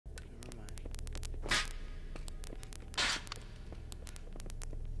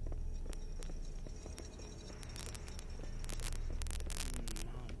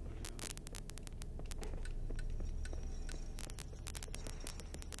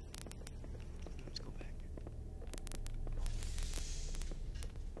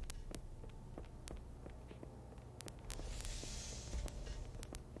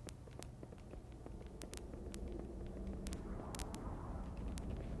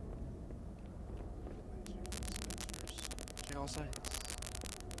all sides.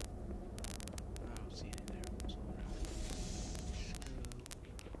 I don't see any there. So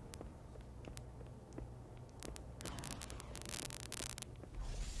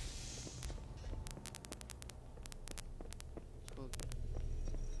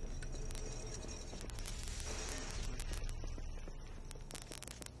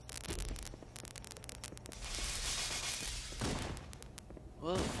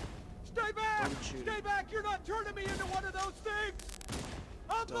Whoa. Stay back! Stay back! You're not turning me into one of those things!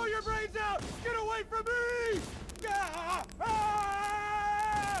 I'll blow your brains out! Get away from me! Ah!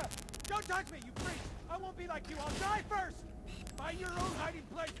 Ah! Don't touch me, you freak! I won't be like you, I'll die first! Find your own hiding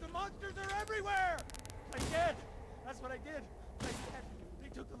place, the monsters are everywhere! I did! That's what I did! I did. They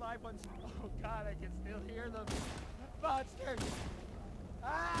took the live ones. Oh god, I can still hear them. Monsters!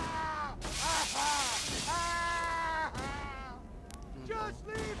 Ah! Ah! Ah! Ah! Just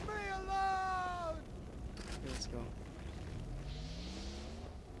leave me alone! Let's go.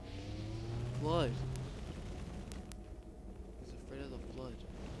 Flood. He's afraid of the flood.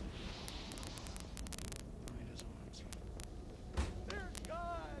 Oh, he doesn't want to. They're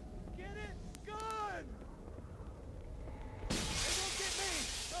gone! Get it? Gone! They won't get me!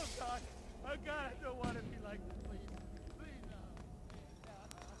 Oh god! Oh god, I don't want to be like this, please. Please, no.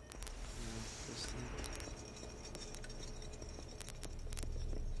 This thing.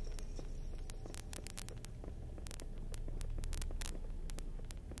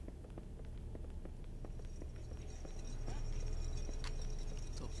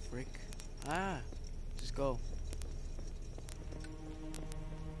 Frick. Ah! Just go.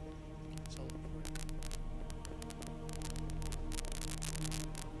 It's all over.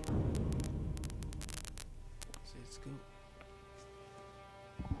 So let's go.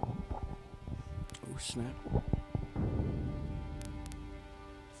 Oh snap.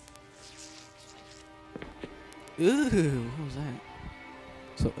 Ooh, what was that?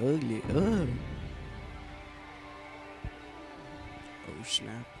 So ugly. Ugh. Oh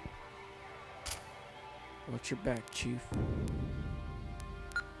snap. Watch your back, Chief.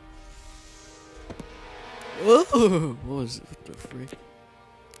 Oh! What was it? What the frick?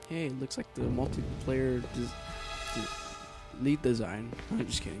 Hey, it looks like the multiplayer lead design. I'm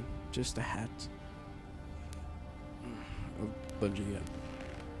just kidding. Just a hat. Of Bungie, yeah.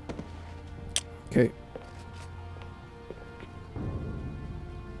 Okay.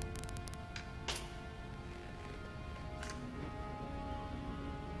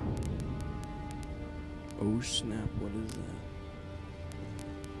 Oh snap, what is that?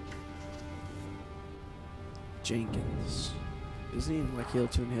 Jenkins. Isn't he in like Halo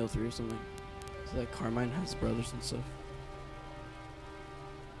 2 and Halo 3 or something? So like Carmine has brothers and stuff.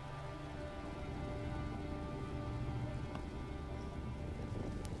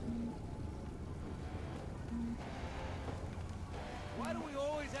 Why do we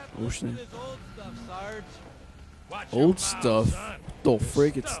always have to Oh listen to snap. this old stuff, Sarge? Old stuff? What the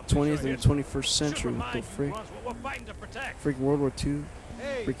frick? It's 20th and 21st century. What the frick? Freaking World War II.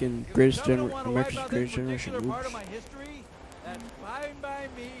 Hey, Freaking if greatest you don't wanna wipe America's out greatest this generation. particular part Oops. of my history, that's fine by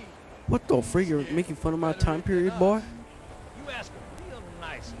me. What the frick? You're making fun of my time period, boy? You ask them real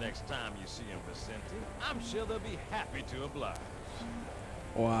nice next time you see them, Vicente. I'm sure they'll be happy to oblige.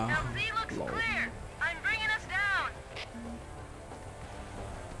 Wow. LZ looks Lol. clear. I'm bringing us down.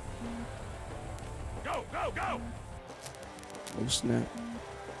 Go, go, go! Oh snap.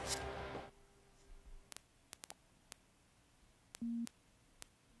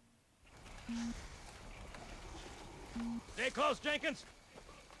 Stay close, Jenkins.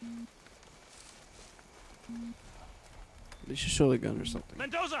 They should show the gun or something.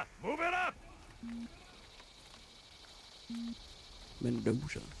 Mendoza, move it up!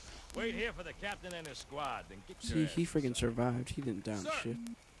 Mendoza. Wait here for the captain and his squad, then get See, your he freaking survived. He didn't down Sir. shit.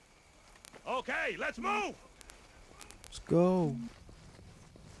 Okay, let's move! Let's go.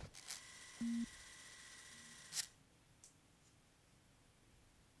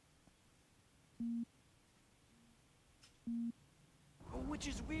 Which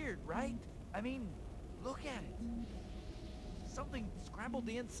is weird, right? I mean, look at it. Something scrambled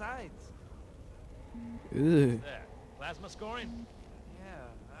the insides. Ugh. There, plasma scoring? Yeah,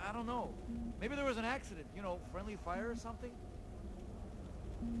 I don't know. Maybe there was an accident, you know, friendly fire or something?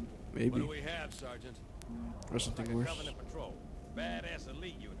 Maybe. What do we have, Sergeant? Or something Like a worse. Covenant patrol. Badass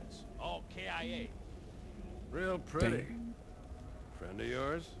elite units. All KIA. Real pretty. Dang. Friend of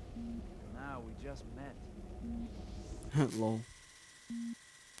yours? Nah, we just met. Lol.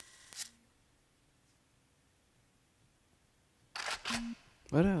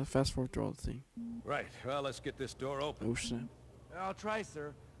 What fast forward through all the thing. Right. Well, let's get this door open. Oh snap. I'll try,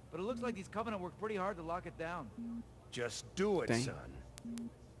 sir. But it looks like these Covenant worked pretty hard to lock it down. Just do it, Dang. son.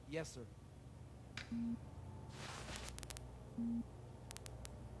 Yes, sir.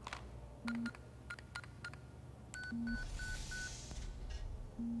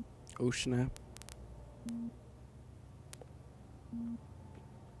 Oh snap.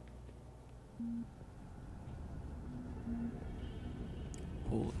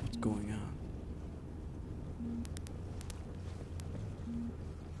 Oh, what's going on?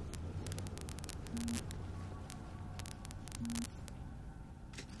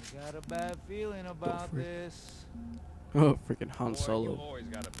 I got a bad feeling about frick? this. Oh, freaking Han Boy, you Solo. always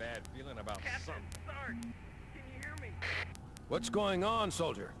got a bad feeling about something. Sarge, can you hear me? What's going on,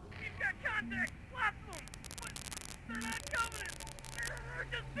 soldier? He's got contact, lots of them, but they're not coming in. They're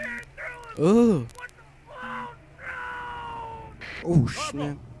just tearing through us. Oh, What the? Oh, no! oh Corporal,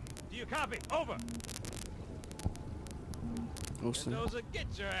 snap. do you copy? Over. Oh snap. Mendoza, get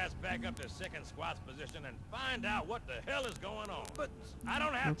your ass back up to second squad's position and find out what the hell is going on. But I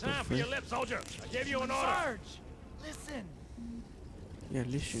don't have What the time for your frick? lip, soldier. I gave you an order. Sarge, listen. Yeah,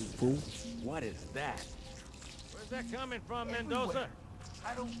 listen, fool. What is that? Where's that coming from, Mendoza?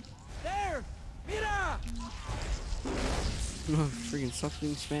 I don't. There! Mira! Oh, freaking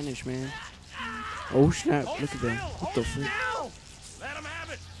something Spanish, man. Oh snap! Hold Look at that. still, What the hold frick? still. Let him have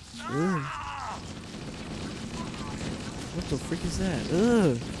it. Ugh. Ah! What the frick is that?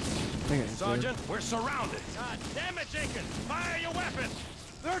 Ugh. Okay, Sergeant, we're surrounded. God damn it, Jenkins! Fire your weapon!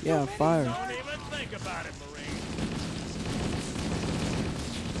 yeah, fire. Don't even think about it, Marine.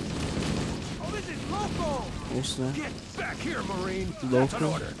 Oh, this is local! Oh snap. Get back here, Marine. That's an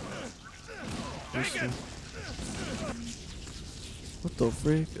Local. order. Oh, snap. What the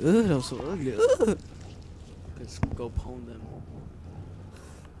frick? Ugh, that was so ugly. Ugh. Let's go pwn them.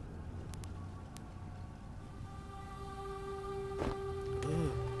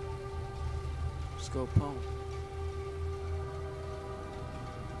 Ugh. Let's go pwn.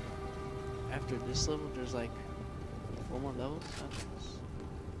 After this level, there's like 4 more levels after this.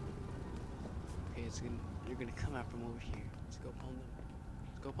 Okay, you're gonna come out from over here. Let's go pwn them.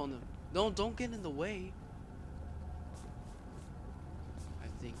 Let's go pwn them. No, don't get in the way. I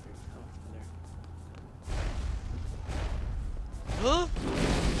think they're coming from there. Huh?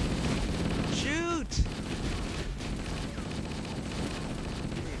 Shoot!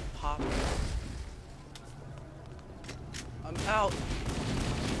 Pop. I'm out.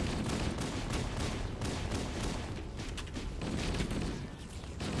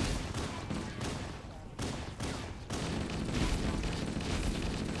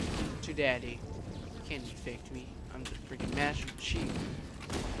 To daddy. You can't infect me. I'm the freaking Master Chief.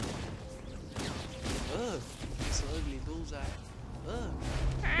 Ugh. It's an ugly bullseye. Ugh.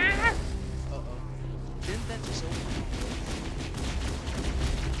 Uh-oh. Didn't that just open?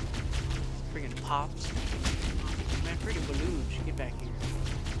 Freaking pops. Man, freaking balloons. Get back here.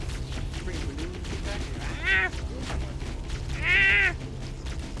 Freaking balloons. Get back here.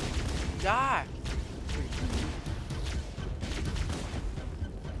 Die.